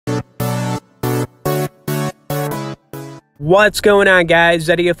What's going on, guys?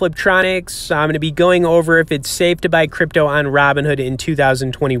 Eddie of Fliptroniks. I'm going to be going over if it's safe to buy crypto on Robinhood in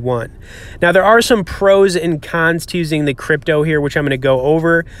 2021. Now, there are some pros and cons to using the crypto here, which I'm going to go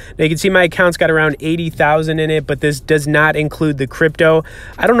over. Now, you can see my account's got around 80,000 in it, but this does not include the crypto.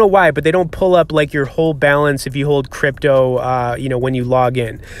 I don't know why, but they don't pull up like your whole balance if you hold crypto, when you log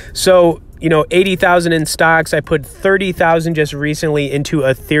in. So, 80,000 in stocks. I put 30,000 just recently into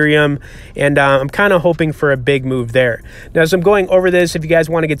Ethereum, and I'm kind of hoping for a big move there. Now, as I'm going over this, if you guys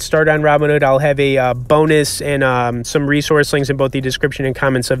want to get started on Robinhood, I'll have a bonus and some resource links in both the description and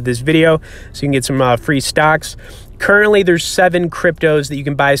comments of this video, so you can get some free stocks. Currently, there's 7 cryptos that you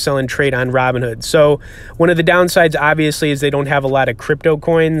can buy, sell, and trade on Robinhood. So one of the downsides, obviously, is they don't have a lot of crypto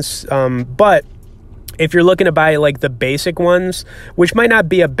coins, but if you're looking to buy like the basic ones, which might not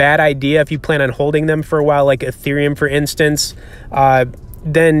be a bad idea if you plan on holding them for a while, like Ethereum, for instance,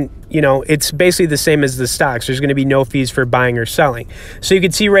 then, it's basically the same as the stocks. There's going to be no fees for buying or selling. So you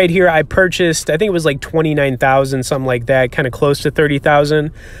can see right here, I purchased, I think it was like 29,000, something like that, kind of close to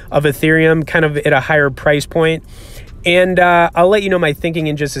 30,000 of Ethereum, kind of at a higher price point. And I'll let you know my thinking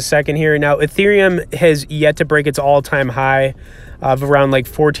in just a second here. Now, Ethereum has yet to break its all-time high of around like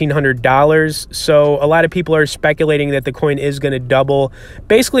 $1,400. So a lot of people are speculating that the coin is going to double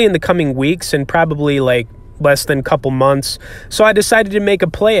basically in the coming weeks and probably like less than a couple months. So I decided to make a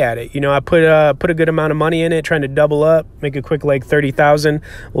play at it. I put a good amount of money in it, trying to double up, make a quick like 30,000.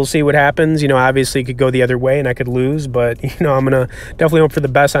 We'll see what happens. Obviously it could go the other way and I could lose, but I'm going to definitely hope for the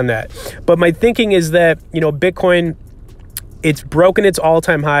best on that. But my thinking is that, Bitcoin, it's broken its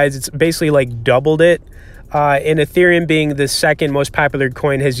all-time highs. It's basically like doubled it. And Ethereum, being the second most popular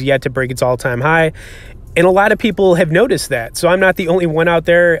coin, has yet to break its all-time high. And a lot of people have noticed that. So I'm not the only one out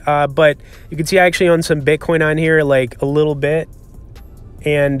there, but you can see I actually own some Bitcoin on here, like a little bit.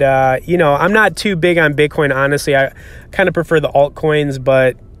 And, I'm not too big on Bitcoin, honestly. I kind of prefer the altcoins,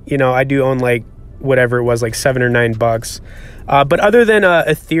 but, I do own like whatever it was, like $7 or $9. But other than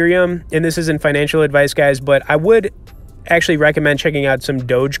Ethereum, and this isn't financial advice, guys, but I would actually recommend checking out some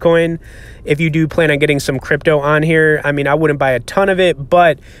Dogecoin if you do plan on getting some crypto on here. I mean, I wouldn't buy a ton of it,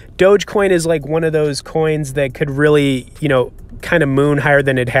 but Dogecoin is like one of those coins that could really, kind of moon higher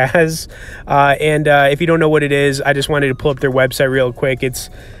than it has. And if you don't know what it is, I just wanted to pull up their website real quick. It's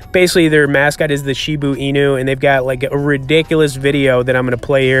basically, their mascot is the Shiba Inu, and they've got like a ridiculous video that I'm going to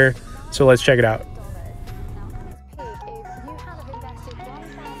play here. So let's check it out.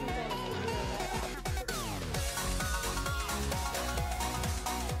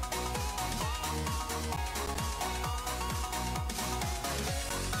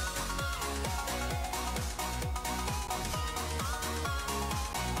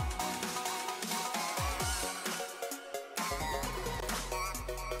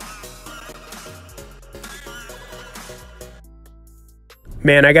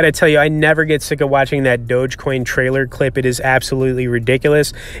 Man, I got to tell you, I never get sick of watching that Dogecoin trailer clip. It is absolutely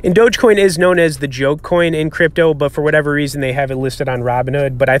ridiculous. And Dogecoin is known as the joke coin in crypto, but for whatever reason, they have it listed on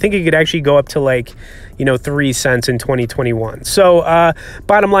Robinhood. But I think it could actually go up to like, 3 cents in 2021. So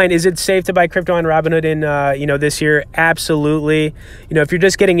bottom line, is it safe to buy crypto on Robinhood in, this year? Absolutely. If you're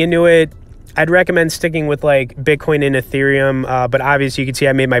just getting into it, I'd recommend sticking with like Bitcoin and Ethereum, but obviously you can see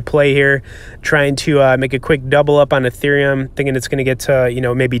I made my play here, trying to make a quick double up on Ethereum, thinking it's going to get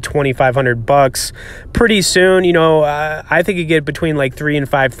to, maybe $2,500 pretty soon. I think you get between like 3,000 and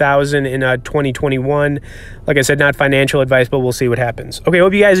 5,000 in 2021. Like I said, not financial advice, but we'll see what happens. Okay,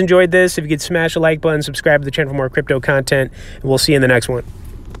 hope you guys enjoyed this. If you could smash the like button, subscribe to the channel for more crypto content, and we'll see you in the next one.